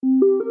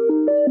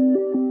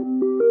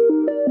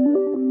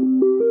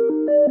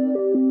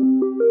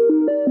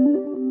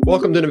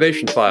Welcome to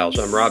Innovation Files.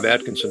 I'm Rob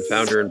Atkinson,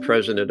 founder and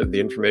president of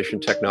the Information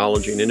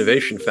Technology and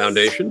Innovation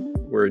Foundation.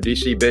 We're a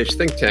DC-based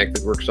think tank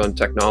that works on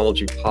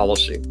technology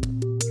policy.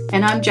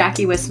 And I'm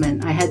Jackie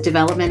Wisman. I head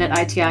development at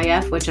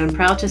ITIF, which I'm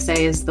proud to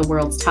say is the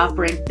world's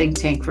top-ranked think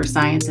tank for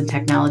science and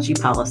technology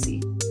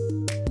policy.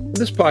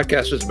 This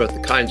podcast is about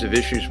the kinds of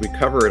issues we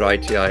cover at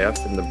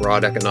ITIF, from the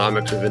broad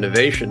economics of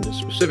innovation to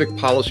specific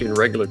policy and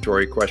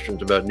regulatory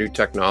questions about new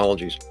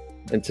technologies.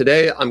 And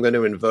today I'm going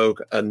to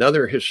invoke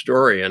another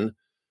historian,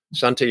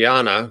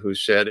 Santayana, who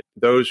said,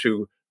 those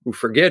who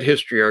forget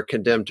history are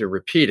condemned to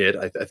repeat it.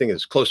 I think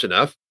it's close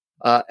enough.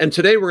 And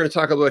today we're going to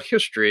talk about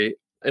history,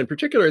 in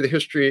particular the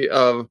history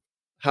of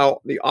how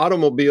the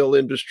automobile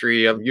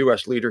industry of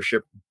U.S.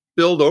 leadership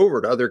spilled over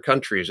to other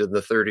countries in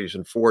the 30s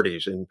and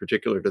 40s, in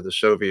particular to the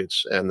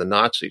Soviets and the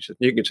Nazis. And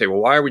you can say,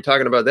 well, why are we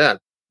talking about that?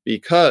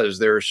 Because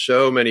there are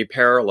so many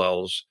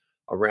parallels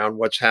around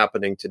what's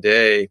happening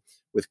today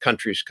with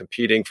countries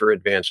competing for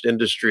advanced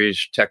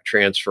industries, tech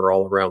transfer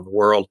all around the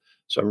world.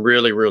 So I'm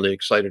really, really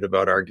excited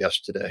about our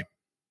guest today.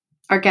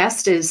 Our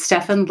guest is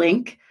Stefan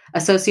Link,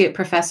 Associate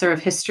Professor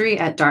of History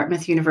at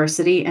Dartmouth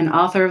University and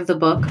author of the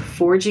book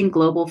Forging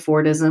Global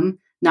Fordism,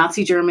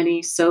 Nazi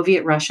Germany,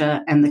 Soviet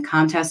Russia, and the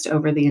Contest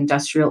Over the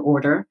Industrial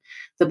Order.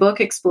 The book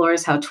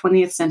explores how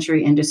 20th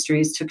century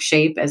industries took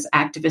shape as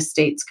activist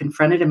states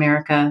confronted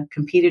America,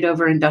 competed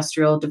over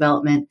industrial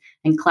development,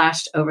 and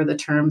clashed over the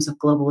terms of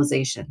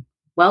globalization.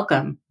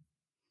 Welcome.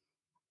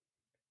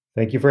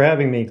 Thank you for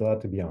having me.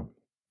 Glad to be on.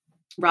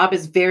 Rob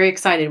is very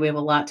excited. We have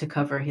a lot to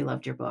cover. He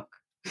loved your book.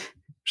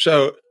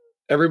 So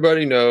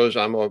everybody knows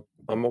I'm a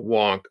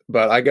wonk,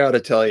 but I got to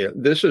tell you,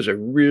 this is a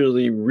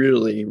really,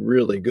 really,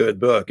 really good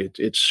book.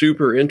 It's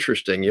super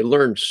interesting. You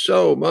learn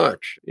so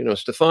much. You know,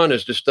 Stefan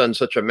has just done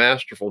such a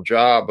masterful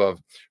job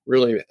of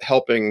really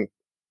helping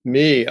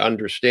me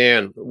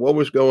understand what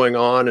was going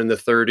on in the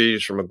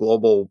 30s from a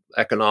global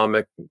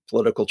economic,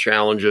 political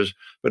challenges,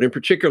 but in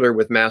particular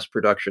with mass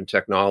production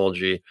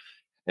technology,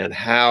 and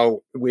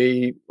how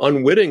we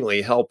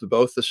unwittingly helped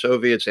both the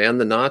Soviets and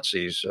the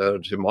Nazis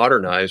to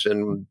modernize.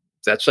 And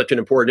that's such an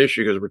important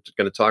issue because we're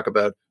going to talk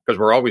about, because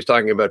we're always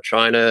talking about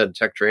China and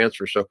tech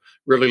transfer. So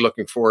really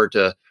looking forward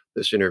to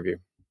this interview.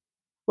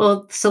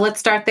 Well, so let's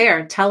start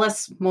there. Tell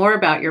us more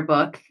about your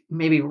book.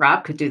 Maybe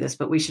Rob could do this,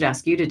 but we should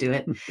ask you to do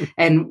it,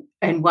 and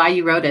why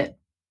you wrote it.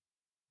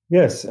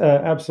 Yes,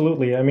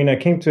 absolutely. I mean, I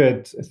came to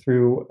it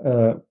through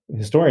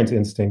historian's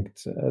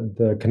instinct.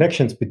 The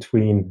connections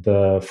between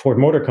the Ford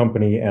Motor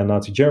Company and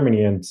Nazi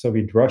Germany and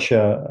Soviet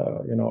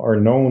Russia, are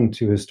known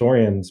to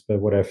historians. But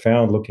what I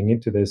found looking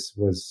into this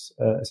was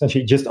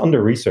essentially just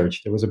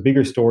under-researched. There was a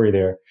bigger story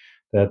there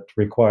that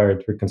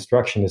required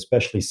reconstruction,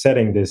 especially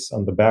setting this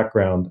on the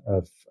background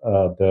of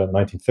the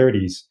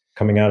 1930s,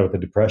 coming out of the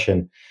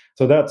Depression.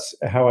 So that's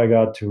how I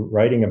got to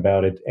writing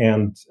about it.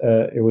 And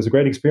it was a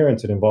great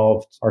experience. It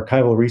involved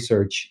archival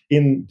research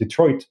in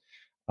Detroit,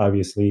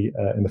 obviously,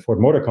 in the Ford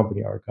Motor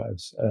Company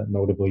archives,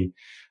 notably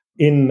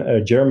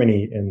in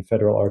Germany in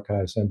federal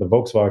archives and the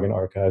Volkswagen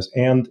archives,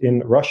 and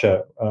in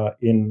Russia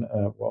in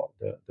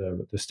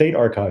the state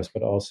archives,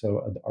 but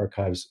also the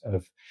archives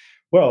of,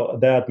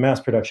 that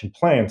mass production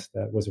plant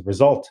that was a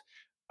result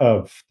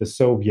of the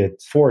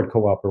Soviet Ford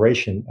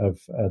cooperation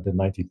of the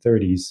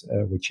 1930s,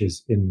 which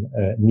is in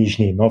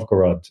Nizhny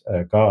Novgorod,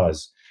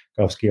 Gazsky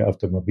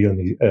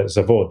Automobilny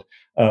Zavod,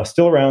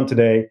 still around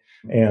today.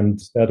 And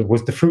that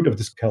was the fruit of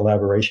this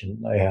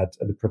collaboration. I had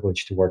the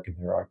privilege to work in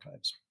their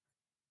archives.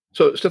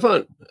 So,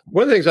 Stefan,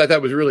 one of the things I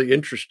thought was really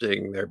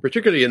interesting there,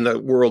 particularly in the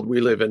world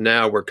we live in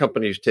now, where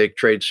companies take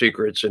trade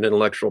secrets and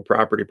intellectual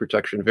property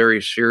protection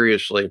very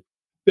seriously,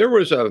 there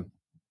was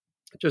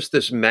just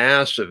this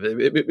massive,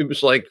 it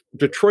was like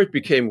Detroit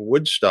became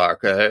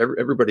Woodstock.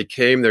 Everybody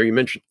came there. You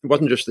mentioned it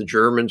wasn't just the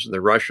Germans and the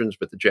Russians,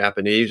 but the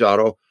Japanese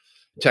auto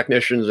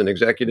technicians and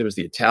executives.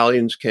 The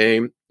Italians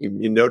came.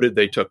 You noted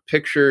they took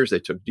pictures. They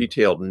took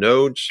detailed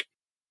notes. I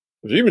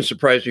was even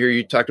surprised to hear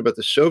you talked about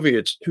the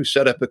Soviets who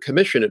set up a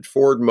commission at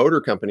Ford Motor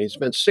Company and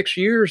spent 6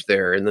 years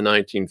there in the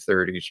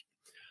 1930s.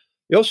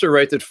 You also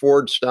write that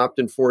Ford stopped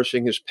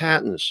enforcing his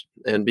patents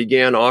and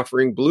began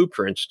offering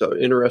blueprints to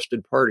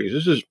interested parties.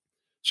 This is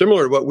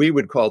similar to what we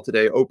would call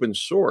today open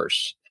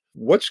source.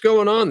 What's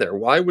going on there?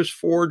 Why was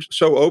Ford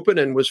so open,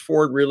 and was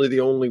Ford really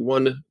the only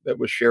one that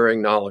was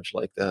sharing knowledge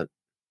like that?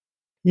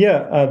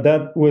 Yeah,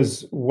 that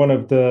was one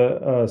of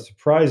the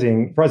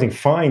surprising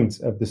finds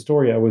of the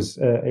story I was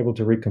able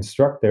to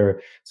reconstruct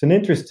there. It's an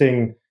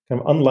interesting,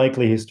 kind of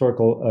unlikely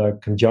historical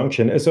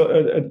conjunction. So,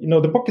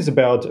 the book is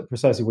about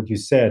precisely what you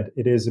said.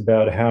 It is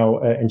about how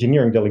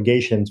engineering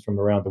delegations from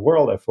around the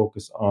world, I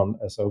focus on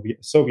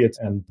Soviets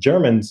and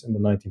Germans in the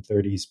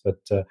 1930s, but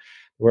there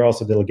were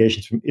also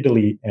delegations from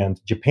Italy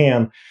and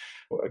Japan,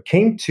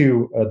 came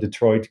to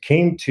Detroit,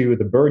 came to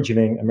the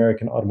burgeoning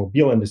American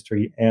automobile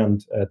industry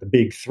and the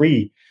big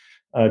three,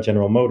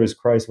 General Motors,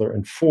 Chrysler,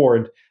 and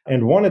Ford,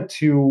 and wanted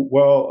to,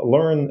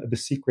 learn the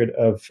secret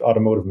of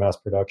automotive mass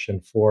production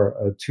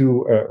for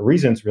two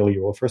reasons, really.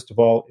 Well, first of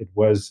all, it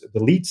was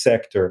the lead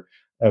sector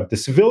of the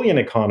civilian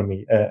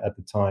economy at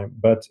the time,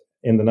 but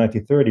in the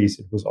 1930s,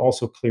 it was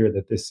also clear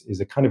that this is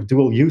a kind of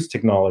dual-use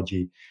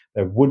technology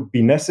that would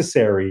be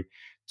necessary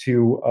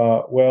to,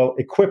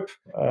 equip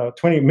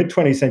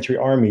mid-20th century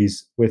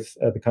armies with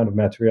the kind of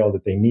material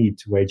that they need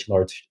to wage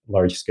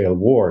large-scale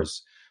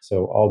wars.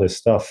 So all this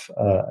stuff,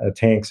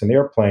 tanks and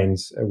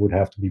airplanes, would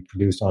have to be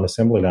produced on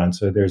assembly line.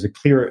 So there's a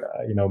clear,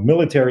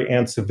 military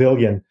and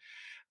civilian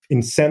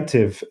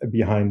incentive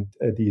behind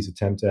these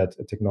attempts at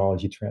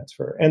technology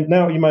transfer. And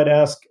now you might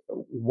ask,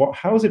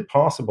 how is it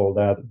possible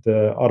that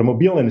the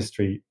automobile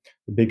industry,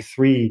 the big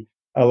three,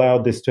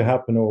 allowed this to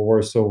happen or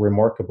were so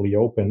remarkably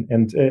open?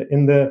 And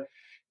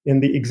in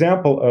the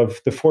example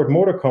of the Ford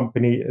Motor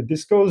Company,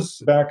 this goes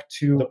back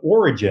to the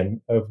origin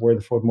of where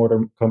the Ford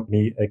Motor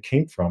Company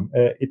came from.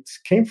 It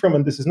came from,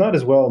 and this is not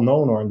as well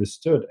known or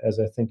understood as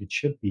I think it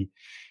should be,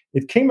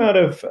 it came out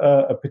of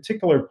a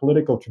particular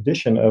political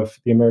tradition of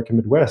the American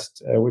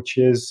Midwest, which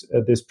is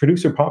this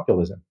producer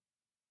populism.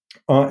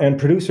 And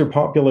producer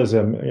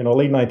populism,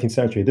 late 19th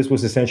century, this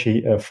was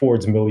essentially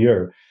Ford's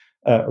milieu.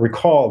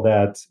 Recall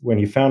that when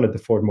he founded the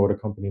Ford Motor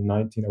Company in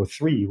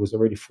 1903, he was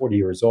already 40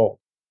 years old.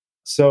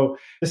 So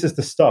this is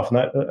the stuff,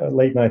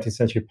 late 19th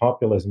century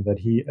populism that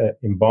he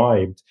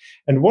imbibed.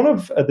 And one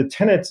of the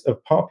tenets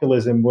of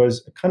populism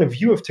was a kind of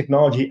view of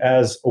technology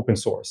as open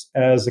source,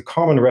 as a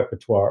common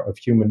repertoire of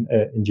human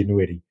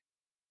ingenuity.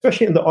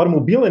 Especially in the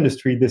automobile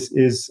industry, this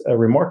is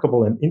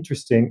remarkable and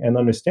interesting and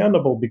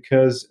understandable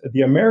because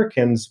the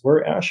Americans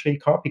were actually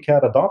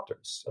copycat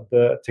adopters of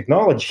the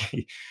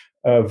technology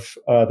of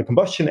the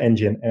combustion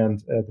engine.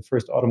 And the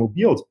first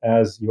automobiles,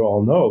 as you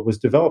all know, was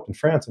developed in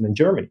France and in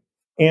Germany,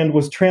 and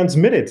was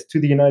transmitted to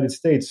the United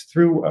States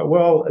through,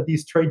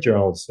 these trade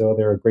journals. So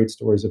there are great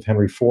stories of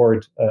Henry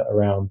Ford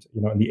around,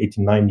 in the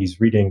 1890s,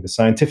 reading the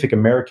Scientific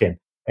American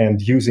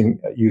and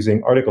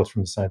using articles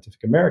from the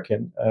Scientific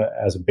American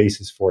as a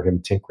basis for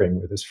him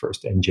tinkering with his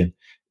first engine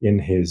in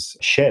his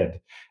shed,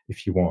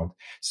 if you want.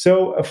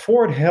 So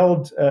Ford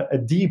held a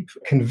deep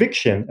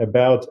conviction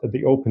about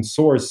the open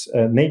source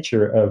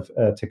nature of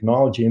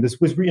technology, and this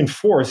was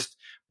reinforced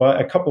by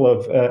a couple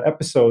of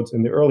episodes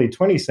in the early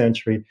 20th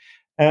century.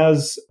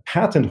 As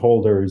patent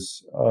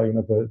holders,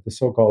 the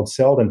so-called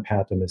Selden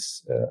patent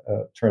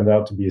turned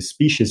out to be a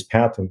specious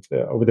patent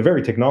over the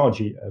very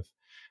technology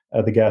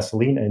of the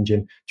gasoline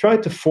engine,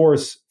 tried to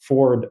force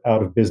Ford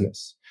out of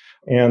business.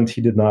 And he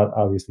did not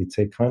obviously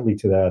take kindly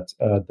to that.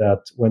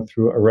 That went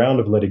through a round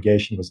of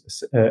litigation,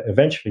 was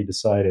eventually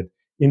decided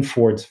in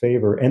Ford's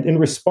favor. And in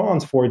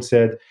response, Ford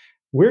said,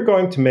 we're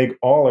going to make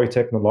all our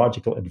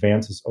technological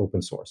advances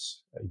open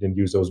source. He didn't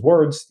use those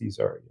words.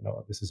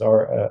 This is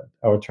our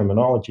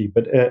terminology,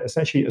 but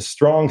essentially a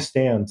strong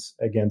stance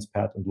against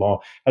patent law.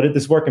 How did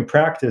this work in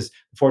practice?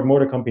 The Ford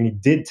Motor Company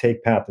did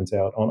take patents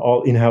out on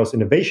all in-house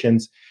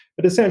innovations,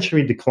 but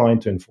essentially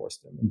declined to enforce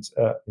them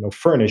and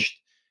furnished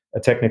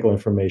technical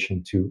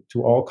information to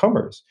all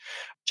comers.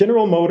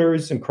 General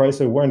Motors and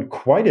Chrysler weren't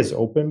quite as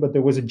open, but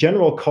there was a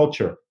general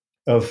culture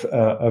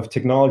of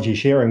technology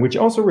sharing, which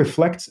also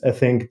reflects, I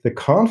think, the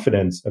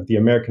confidence of the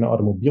American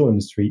automobile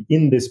industry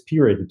in this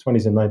period, the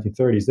 20s and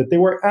 1930s, that they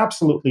were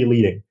absolutely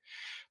leading,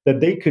 that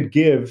they could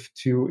give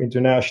to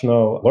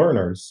international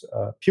learners,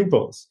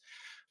 pupils,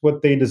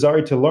 what they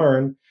desired to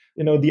learn.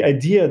 The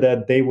idea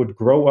that they would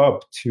grow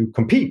up to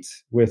compete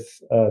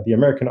with the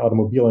American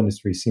automobile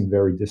industry seemed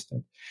very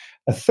distant.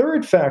 A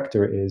third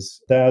factor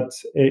is that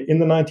in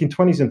the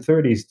 1920s and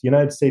 30s, the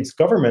United States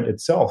government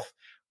itself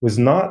was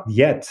not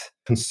yet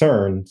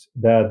concerned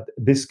that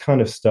this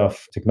kind of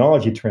stuff,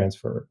 technology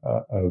transfer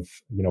of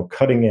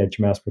cutting edge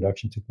mass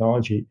production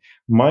technology,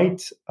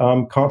 might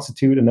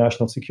constitute a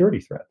national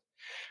security threat.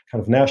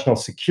 Kind of national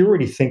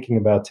security thinking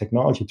about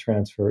technology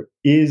transfer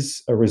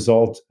is a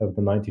result of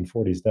the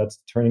 1940s. That's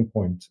the turning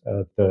point,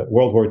 the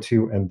World War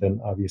II, and then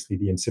obviously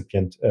the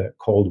incipient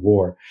Cold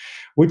War,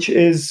 which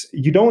is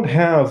you don't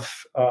have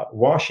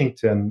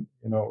Washington,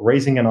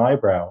 raising an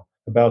eyebrow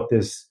about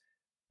this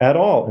at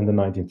all in the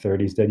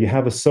 1930s, that you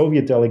have a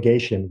Soviet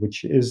delegation,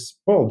 which is,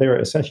 there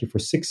essentially for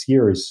 6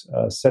 years,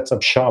 sets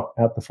up shop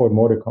at the Ford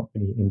Motor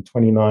Company. In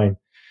 29,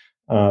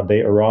 they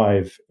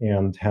arrive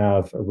and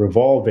have a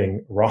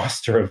revolving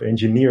roster of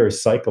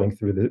engineers cycling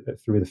through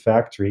the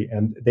factory.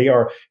 And they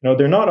are,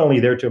 they're not only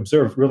there to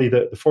observe, really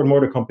the Ford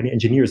Motor Company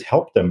engineers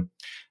help them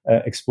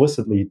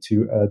explicitly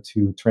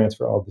to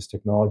transfer all this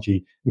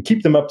technology and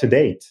keep them up to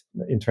date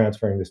in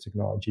transferring this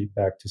technology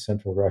back to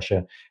Central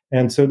Russia.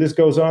 And so this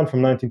goes on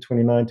from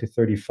 1929 to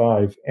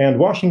 35. And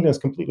Washington is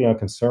completely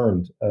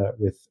unconcerned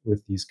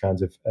with these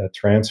kinds of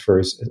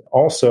transfers.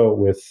 Also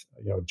with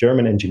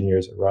German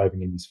engineers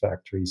arriving in these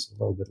factories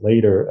a little bit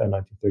later,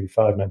 1935,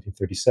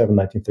 1937,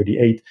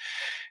 1938.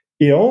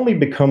 It only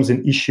becomes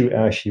an issue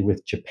actually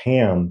with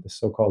Japan, the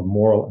so-called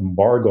moral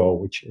embargo,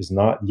 which is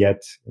not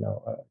yet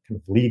a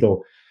kind of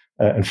legal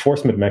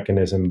enforcement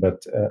mechanism,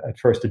 but at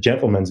first a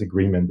gentleman's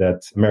agreement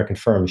that American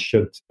firms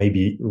should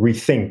maybe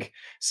rethink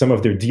some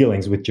of their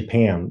dealings with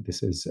Japan.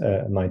 This is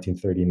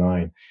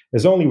 1939.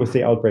 It's only with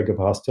the outbreak of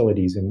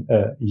hostilities in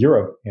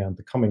Europe and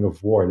the coming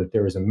of war that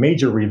there is a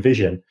major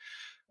revision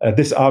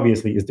This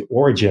obviously is the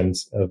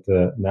origins of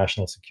the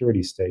national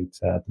security state,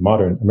 the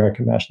modern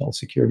American national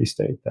security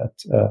state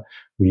that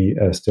we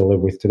still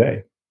live with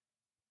today.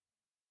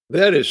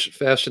 That is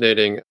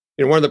fascinating.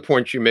 One of the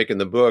points you make in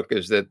the book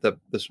is that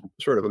this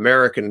sort of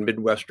American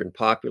Midwestern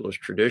populist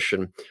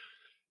tradition,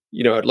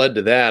 it led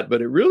to that,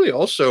 but it really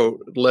also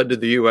led to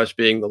the U.S.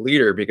 being the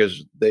leader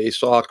because they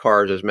saw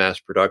cars as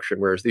mass production,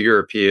 whereas the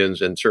Europeans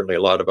and certainly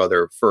a lot of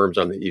other firms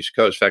on the East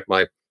Coast. In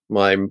fact,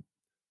 my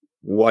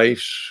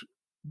wife's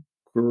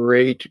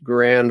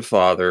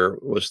great-grandfather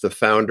was the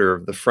founder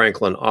of the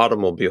Franklin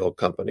Automobile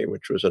Company,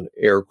 which was an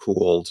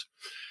air-cooled,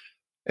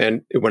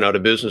 and it went out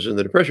of business in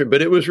the Depression.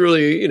 But it was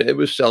really, it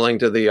was selling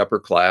to the upper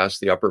class,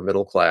 the upper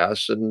middle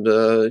class, and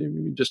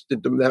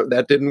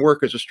that didn't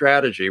work as a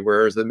strategy.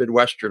 Whereas the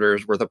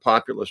Midwesterners were the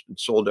populist and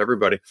sold to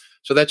everybody.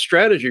 So that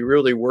strategy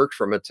really worked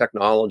from a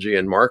technology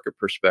and market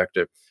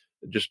perspective.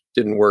 It just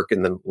didn't work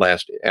in the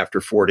after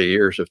 40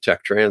 years of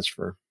tech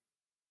transfer.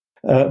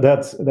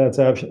 That's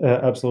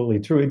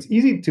absolutely true. It's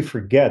easy to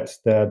forget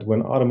that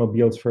when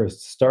automobiles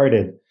first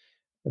started,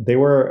 they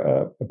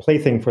were a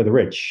plaything for the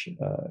rich,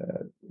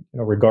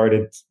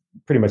 regarded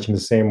pretty much in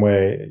the same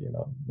way,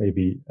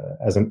 maybe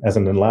as an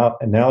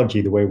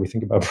analogy, the way we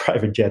think about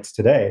private jets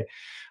today,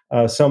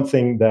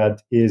 something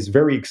that is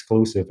very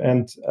exclusive.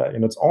 And,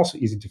 it's also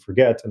easy to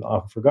forget and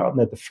often forgotten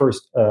that the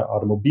first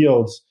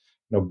automobiles,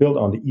 built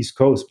on the East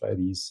Coast by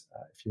these,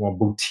 if you want,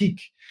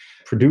 boutique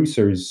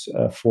producers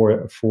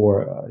for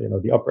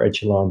the upper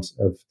echelons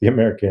of the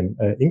American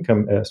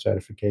income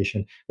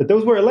stratification, that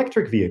those were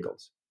electric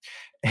vehicles.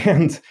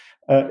 And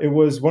it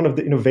was one of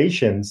the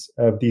innovations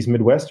of these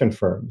Midwestern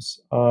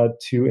firms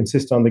to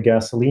insist on the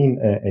gasoline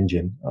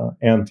engine.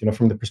 And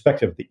from the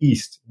perspective of the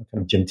East,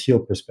 kind of genteel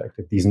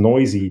perspective, these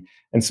noisy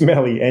and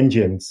smelly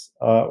engines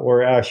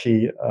were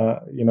actually,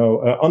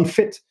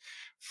 unfit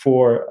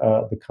for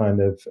the kind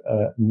of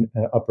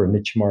upper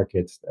niche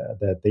market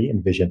that they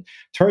envisioned.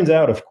 Turns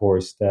out, of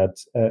course,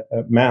 that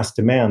mass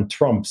demand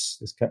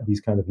trumps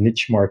these kind of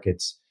niche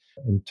markets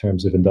in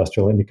terms of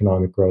industrial and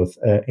economic growth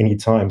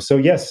anytime. So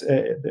yes,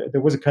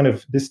 there was a kind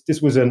of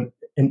this was an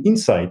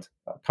insight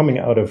coming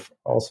out of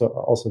also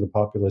the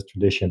populist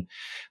tradition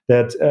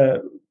that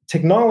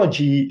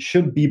technology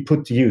should be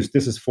put to use.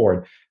 This is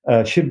Ford,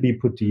 should be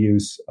put to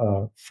use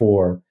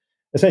for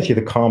essentially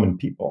the common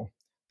people,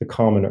 the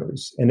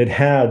commoners, and it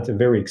had a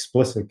very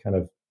explicit kind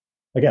of,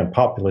 again,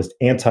 populist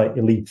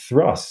anti-elite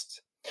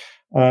thrust.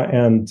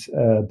 And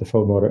the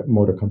Ford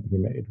Motor Company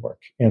made it work.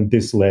 And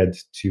this led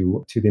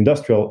to the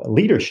industrial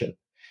leadership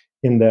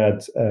in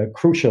that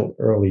crucial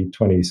early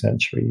 20th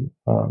century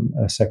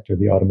sector,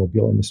 the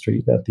automobile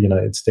industry, that the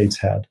United States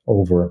had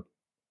over,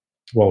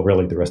 well,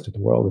 really the rest of the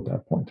world at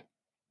that point.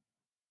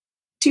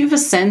 Do you have a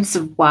sense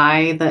of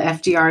why the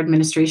FDR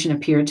administration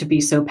appeared to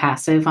be so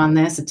passive on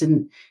this? It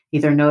didn't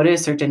either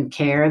notice or didn't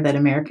care that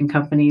American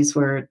companies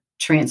were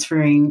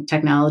transferring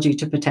technology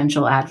to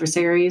potential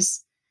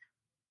adversaries?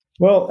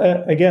 Well,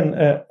 I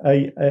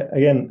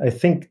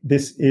think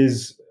this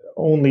is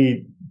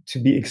only to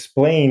be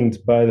explained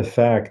by the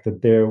fact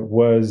that there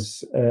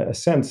was a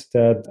sense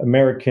that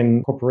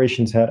American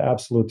corporations had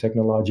absolute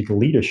technological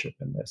leadership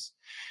in this,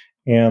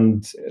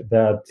 and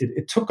that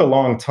it took a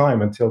long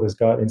time until this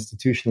got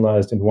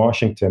institutionalized in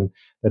Washington.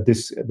 That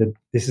this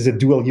is a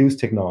dual-use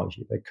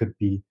technology that could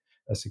be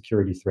a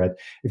security threat.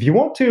 If you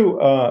want to,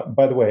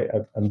 by the way,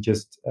 I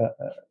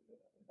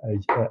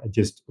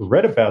just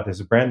read about this,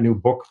 a brand new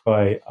book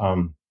by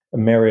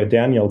Maria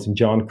Daniels and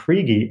John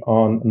Kriege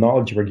on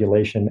knowledge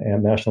regulation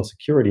and national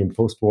security in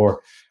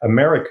post-war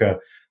America.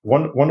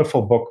 One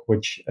wonderful book,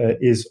 which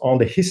is on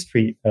the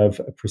history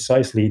of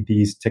precisely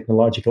these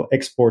technological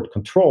export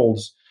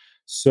controls.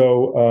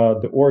 So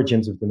the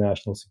origins of the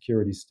national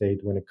security state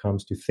when it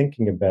comes to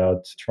thinking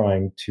about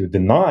trying to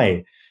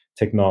deny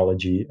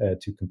technology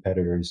to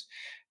competitors.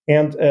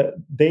 And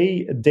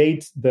they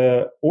date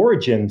the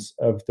origins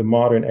of the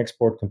modern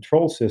export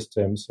control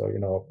system. So,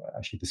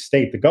 actually the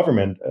state, the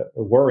government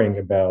worrying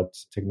about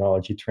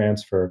technology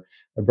transfer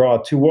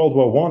abroad to World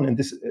War I. And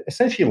this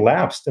essentially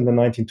lapsed in the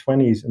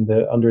 1920s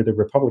under the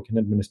Republican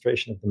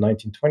administration of the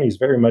 1920s,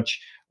 very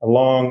much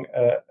along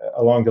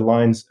the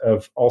lines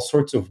of all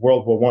sorts of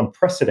World War I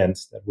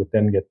precedents that would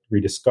then get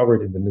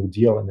rediscovered in the New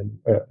Deal and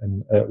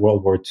in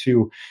World War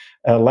II,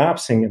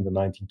 lapsing in the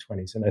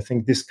 1920s. And I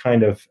think this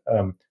kind of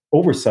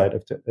oversight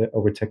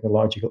over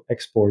technological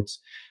exports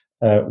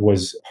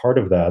was part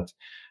of that.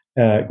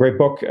 Great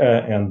book.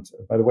 And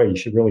by the way, you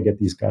should really get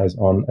these guys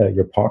on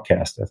your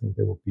podcast. I think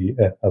there will be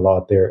a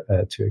lot there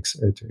to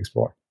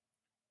explore.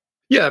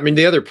 Yeah, I mean,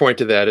 the other point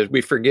to that is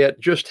we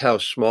forget just how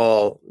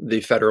small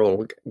the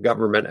federal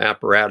government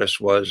apparatus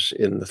was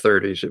in the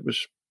 30s. It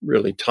was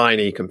really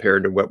tiny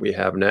compared to what we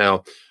have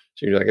now.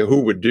 So you're like,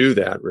 who would do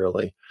that,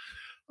 really?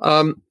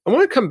 I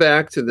want to come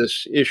back to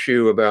this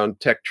issue about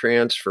tech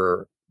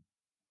transfer.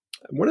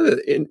 One of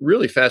the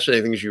really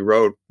fascinating things you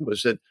wrote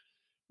was that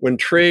when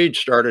trade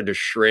started to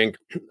shrink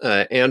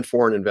and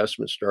foreign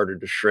investment started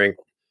to shrink,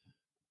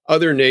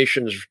 other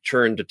nations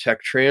turned to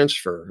tech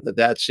transfer,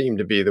 that seemed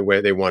to be the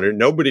way they wanted.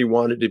 Nobody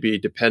wanted to be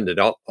dependent.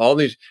 All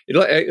these,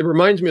 it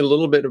reminds me a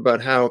little bit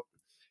about how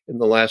in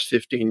the last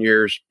 15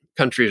 years,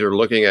 countries are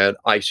looking at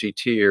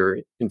ICT or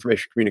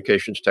information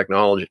communications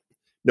technology.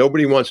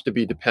 Nobody wants to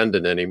be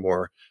dependent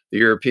anymore. The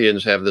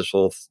Europeans have this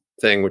whole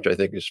thing, which I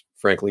think is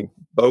frankly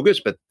bogus,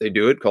 but they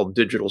do it, called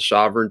digital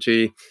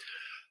sovereignty.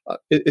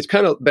 It's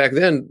kind of, back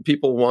then,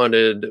 people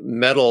wanted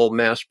metal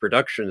mass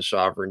production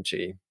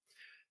sovereignty.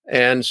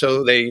 And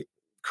so they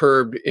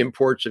curbed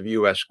imports of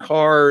U.S.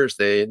 cars.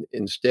 They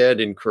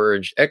instead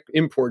encouraged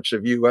imports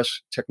of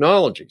U.S.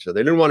 technology. So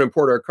they didn't want to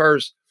import our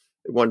cars.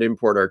 They wanted to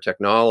import our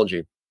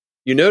technology.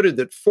 You noted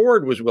that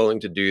Ford was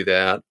willing to do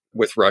that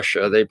with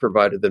Russia. They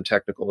provided them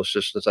technical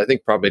assistance, I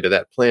think probably to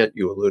that plant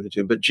you alluded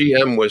to, but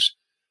GM was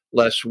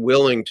less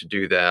willing to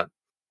do that.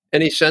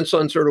 Any sense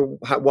on sort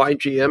of why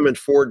GM and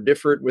Ford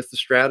differed with the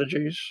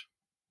strategies?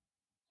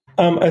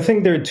 I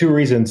think there are two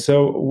reasons.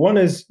 So one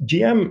is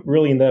GM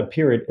really in that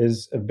period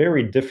is a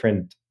very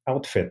different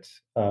outfit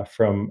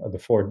from the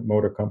Ford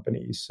Motor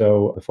Company.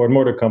 So the Ford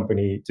Motor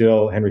Company,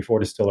 still, Henry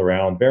Ford is still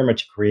around, very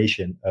much a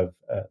creation of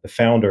the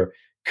founder,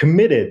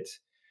 committed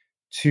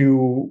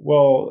to,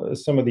 well,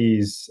 some of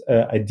these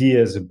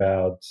ideas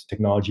about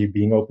technology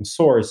being open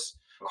source,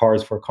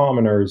 cars for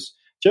commoners.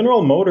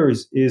 General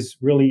Motors is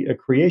really a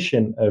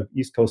creation of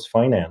East Coast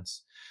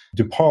finance.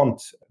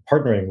 DuPont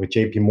partnering with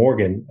JP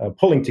Morgan,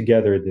 pulling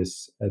together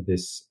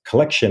this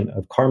collection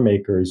of car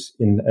makers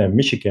in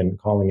Michigan,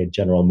 calling it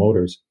General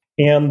Motors.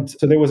 And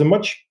so there was a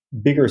much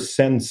bigger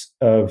sense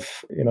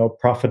of,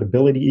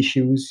 profitability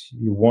issues.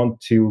 You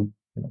want to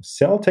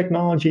sell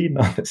technology,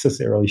 not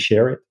necessarily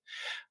share it,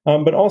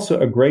 but also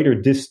a greater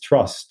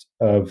distrust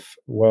of,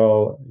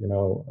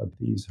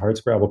 these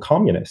hardscrabble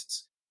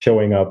communists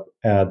showing up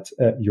at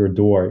your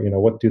door.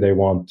 What do they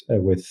want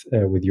with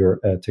your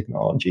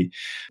technology?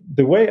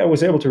 The way I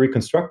was able to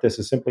reconstruct this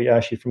is simply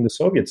actually from the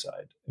Soviet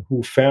side,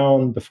 who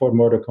found the Ford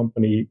Motor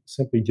Company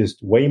simply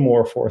just way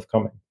more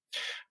forthcoming.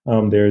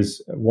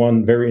 There's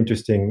one very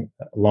interesting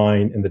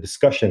line in the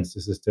discussions.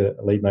 This is the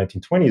late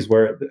 1920s,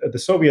 where the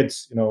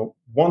Soviets,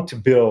 want to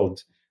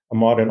build a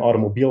modern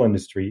automobile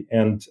industry,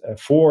 and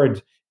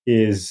Ford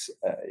is,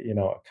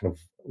 kind of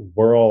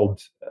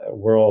world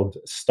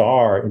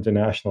star,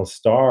 international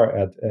star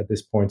at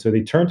this point. So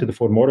they turned to the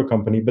Ford Motor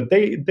Company, but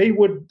they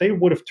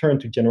would have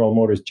turned to General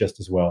Motors just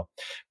as well.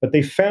 But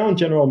they found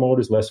General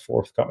Motors less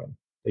forthcoming.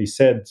 They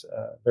said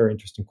a very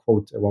interesting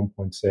quote at one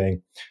point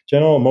saying,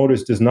 General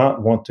Motors does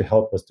not want to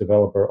help us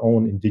develop our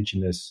own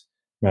indigenous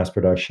mass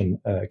production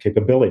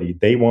capability.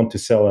 They want to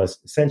sell us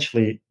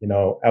essentially,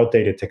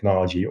 outdated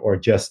technology, or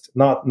just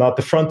not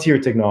the frontier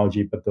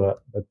technology, but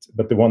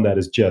the one that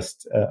is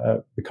just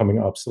becoming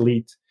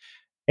obsolete,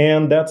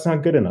 and that's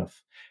not good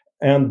enough.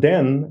 And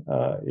then,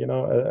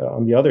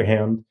 on the other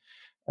hand,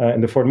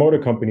 in the Ford Motor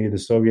Company, the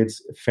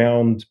Soviets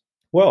found,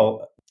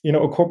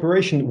 a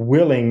corporation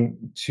willing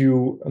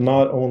to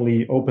not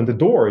only open the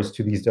doors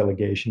to these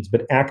delegations,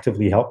 but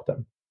actively help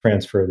them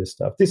transfer this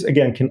stuff. This,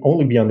 again, can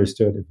only be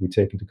understood if we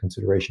take into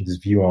consideration this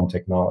view on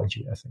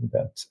technology. I think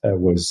that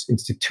was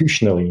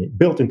institutionally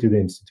built into the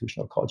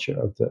institutional culture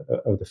of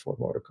the Ford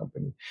Motor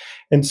Company.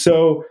 And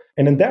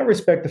in that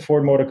respect, the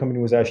Ford Motor Company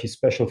was actually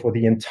special for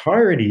the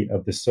entirety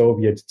of the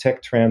Soviet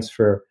tech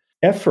transfer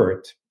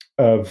effort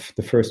of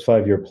the first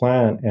 5-year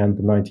plan and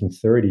the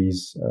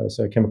 1930s.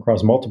 So I came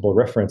across multiple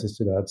references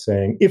to that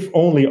saying, if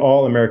only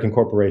all American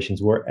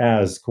corporations were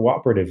as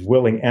cooperative,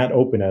 willing, and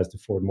open as the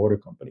Ford Motor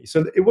Company.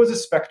 So it was a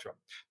spectrum.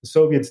 The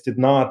Soviets did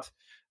not,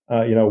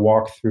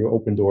 walk through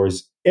open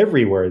doors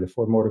everywhere. The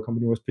Ford Motor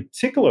Company was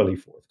particularly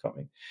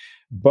forthcoming.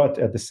 But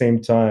at the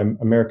same time,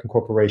 American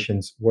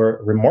corporations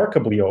were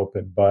remarkably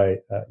open by,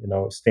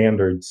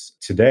 standards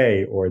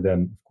today, or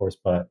then, of course,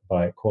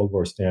 by Cold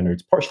War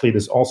standards. Partially,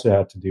 this also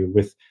had to do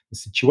with the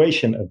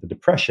situation of the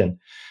Depression.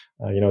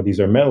 These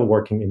are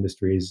metalworking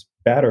industries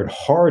battered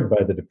hard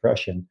by the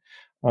Depression,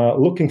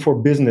 looking for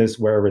business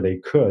wherever they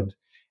could,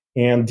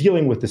 and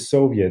dealing with the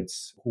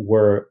Soviets, who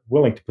were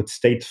willing to put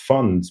state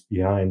funds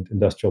behind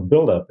industrial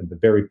buildup in the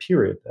very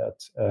period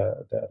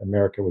that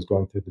America was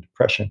going through the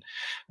Depression.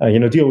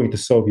 Dealing with the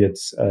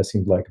Soviets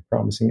seemed like a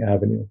promising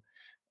avenue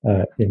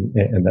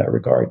in that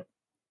regard.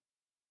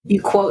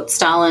 You quote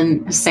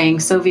Stalin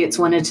saying Soviets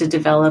wanted to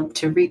develop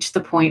to reach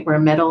the point where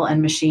metal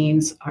and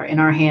machines are in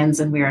our hands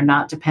and we are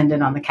not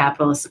dependent on the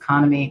capitalist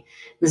economy.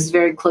 This is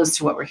very close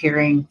to what we're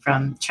hearing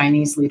from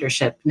Chinese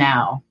leadership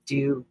now. Do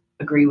you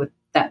agree with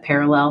that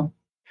parallel?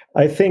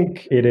 I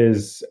think it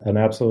is an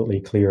absolutely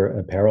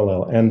clear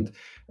parallel. And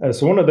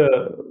so one of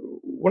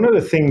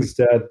the things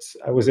that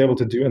I was able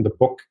to do in the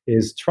book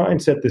is try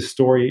and set this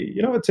story.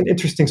 It's an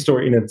interesting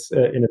story in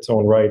its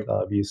own right.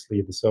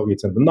 Obviously, the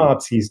Soviets and the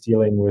Nazis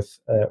dealing with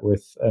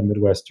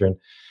Midwestern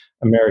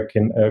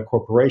American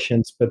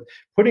corporations, but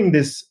putting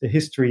this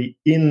history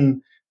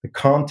in the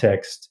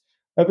context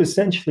of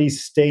essentially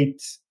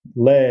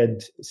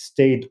state-led,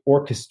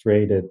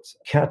 state-orchestrated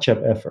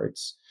catch-up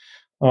efforts,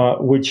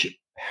 which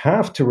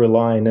have to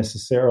rely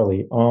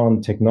necessarily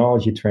on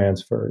technology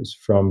transfers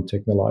from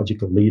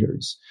technological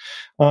leaders.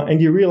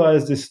 And you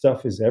realize this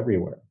stuff is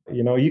everywhere.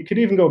 You could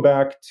even go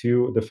back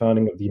to the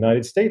founding of the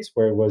United States,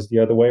 where it was the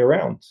other way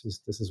around.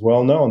 This is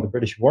well known. The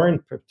British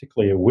weren't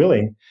particularly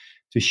willing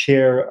to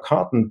share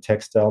cotton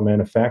textile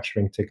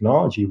manufacturing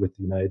technology with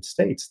the United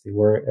States. They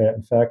were,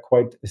 in fact,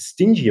 quite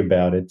stingy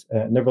about it.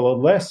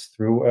 Nevertheless,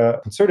 through a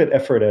concerted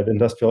effort at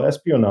industrial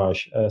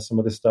espionage, some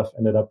of this stuff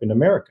ended up in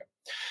America.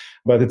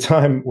 By the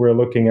time we're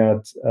looking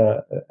at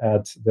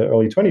the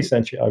early 20th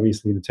century,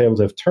 obviously the tables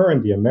have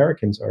turned. The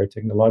Americans are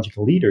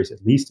technological leaders,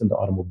 at least in the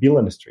automobile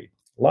industry.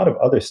 A lot of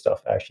other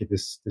stuff, actually,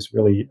 this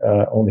really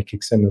only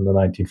kicks in the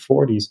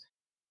 1940s.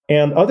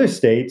 And other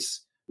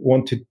states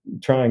want to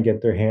try and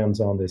get their hands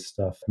on this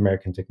stuff,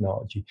 American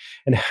technology.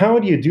 And how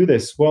do you do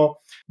this?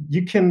 Well,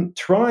 you can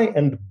try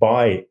and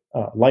buy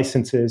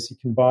licenses. You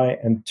can buy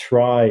and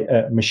try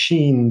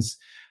machines.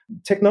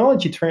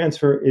 Technology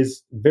transfer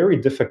is very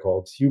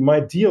difficult. You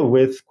might deal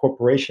with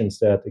corporations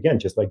that, again,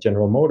 just like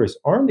General Motors,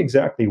 aren't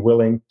exactly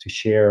willing to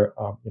share,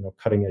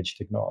 cutting edge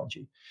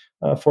technology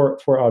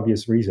for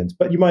obvious reasons.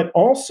 But you might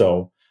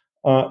also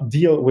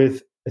deal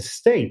with a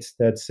state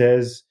that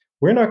says,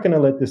 we're not going to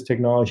let this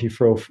technology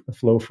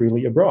flow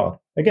freely abroad.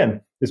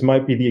 Again, this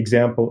might be the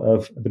example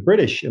of the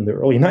British in the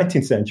early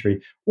 19th century,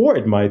 or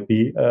it might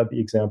be the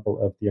example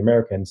of the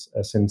Americans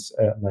since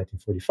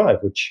 1945,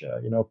 which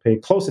pay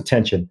close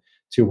attention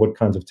to what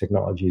kinds of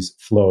technologies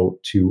flow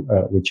to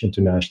which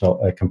international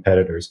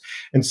competitors.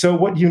 And so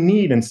what you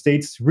need, and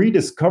states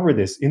rediscover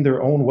this in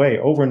their own way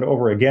over and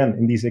over again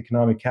in these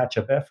economic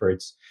catch-up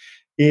efforts,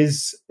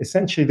 is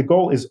essentially the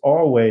goal is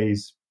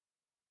always,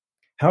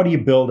 how do you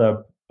build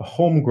up a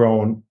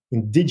homegrown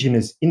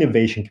indigenous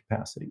innovation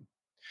capacity?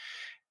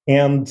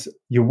 And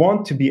you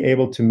want to be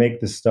able to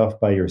make this stuff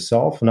by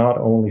yourself, not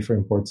only for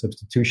import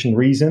substitution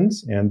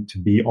reasons and to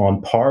be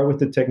on par with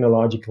the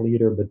technological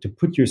leader, but to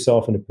put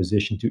yourself in a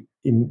position to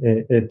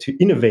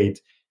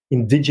innovate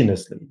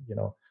indigenously,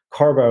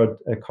 carve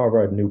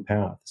out new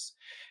paths.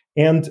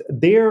 And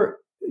there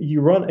you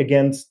run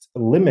against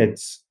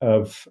limits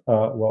of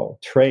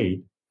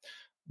trade.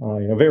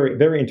 Very,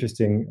 very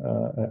interesting.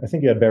 I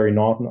think you had Barry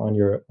Naughton on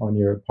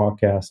your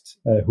podcast,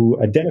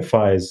 who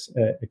identifies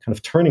a kind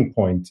of turning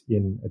point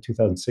in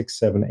 2006,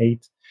 7,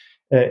 8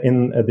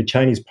 in the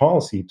Chinese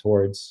policy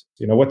towards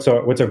what's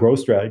our growth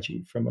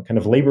strategy from a kind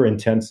of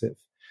labor-intensive,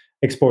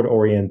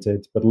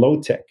 export-oriented, but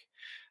low-tech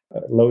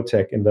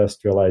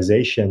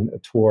industrialization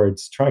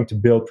towards trying to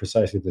build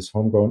precisely this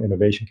homegrown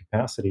innovation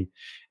capacity.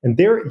 And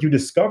there you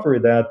discover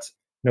that.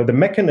 The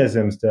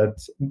mechanisms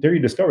you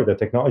discover that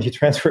technology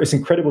transfer is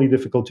incredibly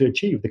difficult to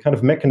achieve, the kind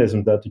of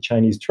mechanism that the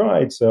Chinese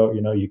tried. So,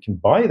 you can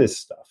buy this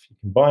stuff, you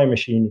can buy a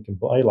machine, you can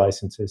buy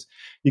licenses,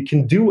 you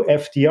can do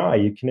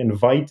FDI, you can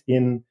invite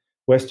in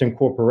Western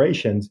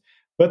corporations,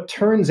 but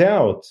turns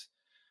out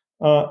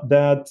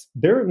that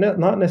they're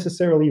not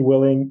necessarily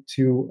willing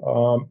to,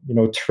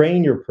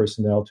 train your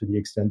personnel to the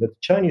extent that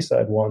the Chinese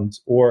side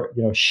wants, or,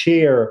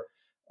 share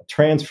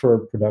transfer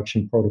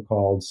production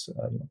protocols,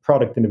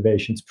 product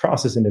innovations,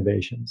 process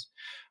innovations.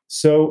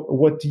 So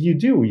what do?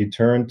 You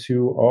turn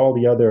to all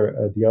the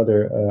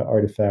other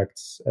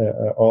artifacts,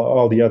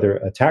 all the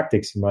other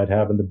tactics you might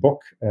have in the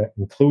book,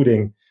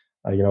 including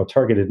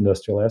targeted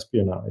industrial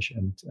espionage.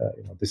 And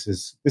this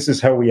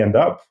is how we end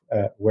up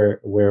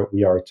where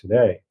we are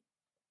today.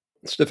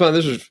 Stefan,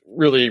 this is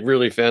really,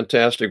 really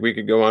fantastic. We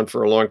could go on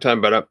for a long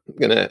time, but I'm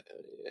going to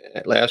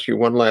ask you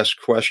one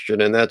last question,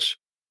 and that's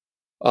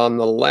on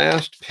the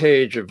last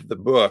page of the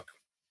book.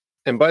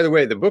 And by the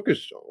way, the book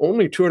is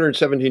only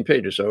 217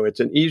 pages, so it's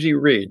an easy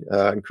read.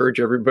 I encourage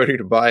everybody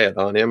to buy it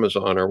on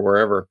Amazon or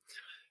wherever.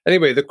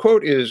 Anyway, the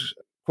quote is,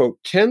 quote,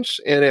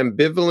 "Tense and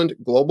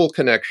ambivalent global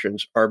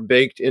connections are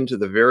baked into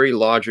the very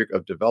logic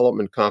of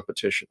development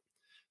competition.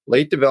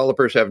 Late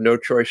developers have no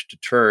choice to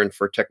turn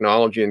for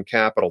technology and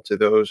capital to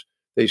those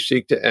they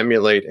seek to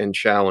emulate and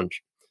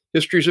challenge.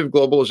 Histories of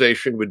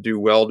globalization would do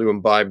well to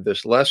imbibe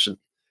this lesson,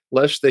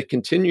 lest they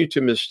continue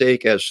to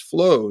mistake as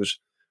flows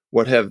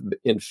what have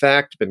in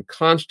fact been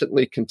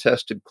constantly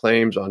contested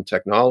claims on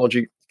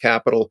technology,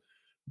 capital,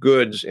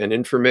 goods, and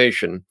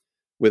information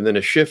within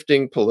a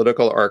shifting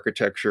political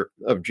architecture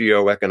of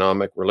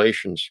geoeconomic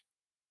relations."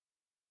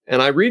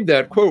 And I read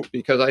that quote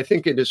because I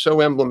think it is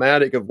so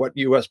emblematic of what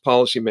U.S.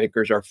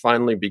 policymakers are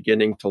finally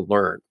beginning to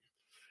learn.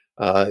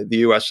 The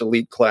U.S.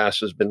 elite class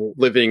has been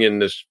living in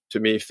this, to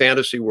me,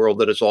 fantasy world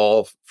that is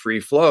all free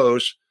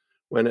flows,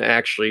 when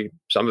actually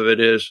some of it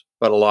is,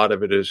 but a lot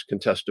of it is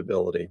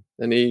contestability.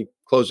 Any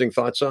closing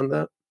thoughts on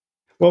that?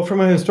 Well,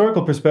 from a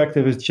historical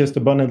perspective, it's just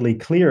abundantly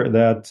clear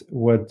that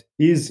what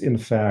is, in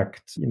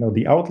fact,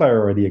 the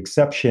outlier or the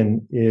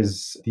exception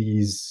is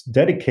these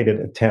dedicated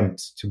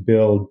attempts to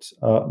build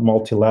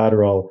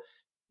multilateral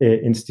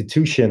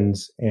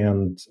institutions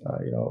and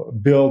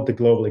build the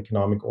global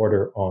economic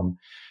order on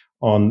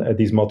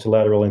these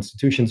multilateral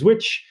institutions,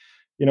 which,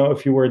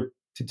 if you were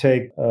to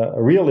take a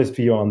realist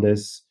view on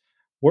this,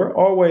 were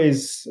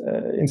always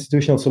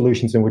institutional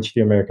solutions in which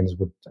the Americans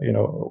would,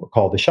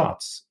 call the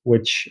shots,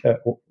 which,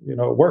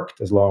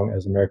 worked as long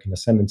as American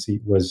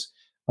ascendancy was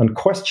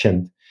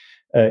unquestioned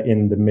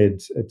in the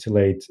mid to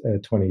late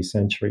 20th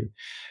century.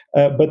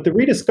 But the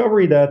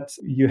rediscovery that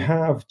you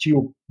have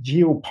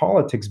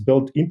geopolitics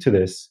built into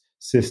this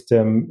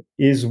system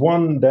is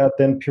one that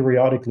then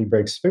periodically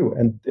breaks through.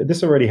 And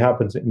this already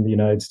happens in the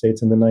United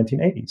States in the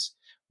 1980s,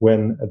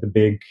 when the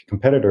big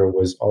competitor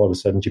was all of a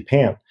sudden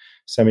Japan.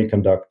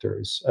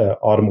 Semiconductors,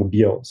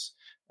 automobiles,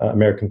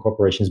 American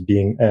corporations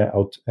being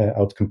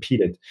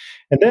outcompeted.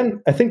 And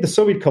then I think the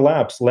Soviet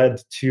collapse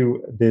led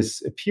to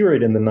this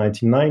period in the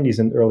 1990s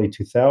and early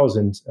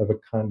 2000s of a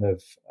kind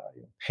of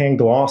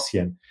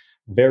Panglossian,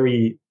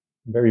 very,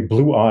 very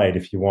blue-eyed,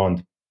 if you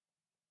want,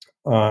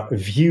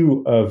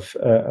 view of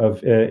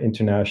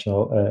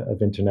international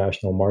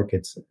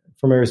markets.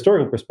 From a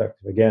historical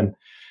perspective, again,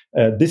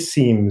 this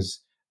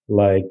seems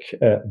like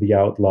the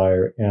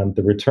outlier, and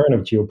the return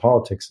of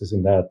geopolitics is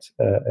in that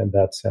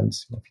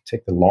sense. If you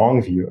take the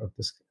long view of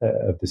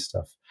this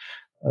stuff,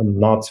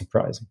 not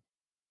surprising.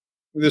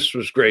 This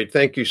was great.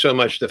 Thank you so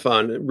much,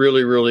 Stefan.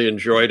 Really, really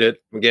enjoyed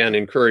it. Again,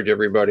 encourage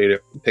everybody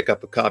to pick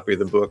up a copy of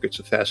the book. It's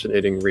a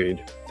fascinating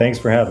read. Thanks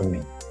for having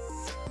me.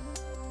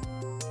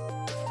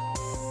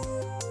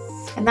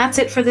 And that's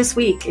it for this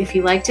week. If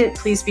you liked it,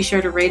 please be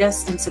sure to rate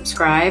us and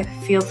subscribe.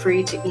 Feel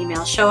free to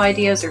email show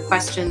ideas or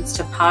questions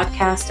to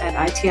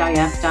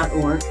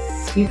podcast@itif.org.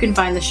 You can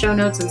find the show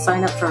notes and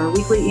sign up for our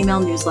weekly email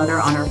newsletter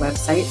on our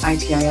website,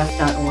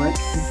 itif.org,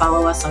 and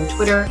follow us on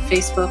Twitter,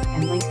 Facebook,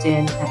 and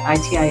LinkedIn at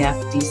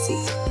ITIFDC.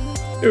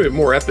 We have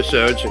more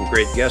episodes and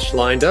great guests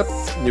lined up.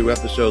 New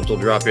episodes will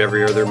drop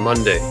every other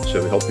Monday,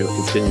 so we hope you'll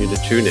continue to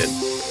tune in.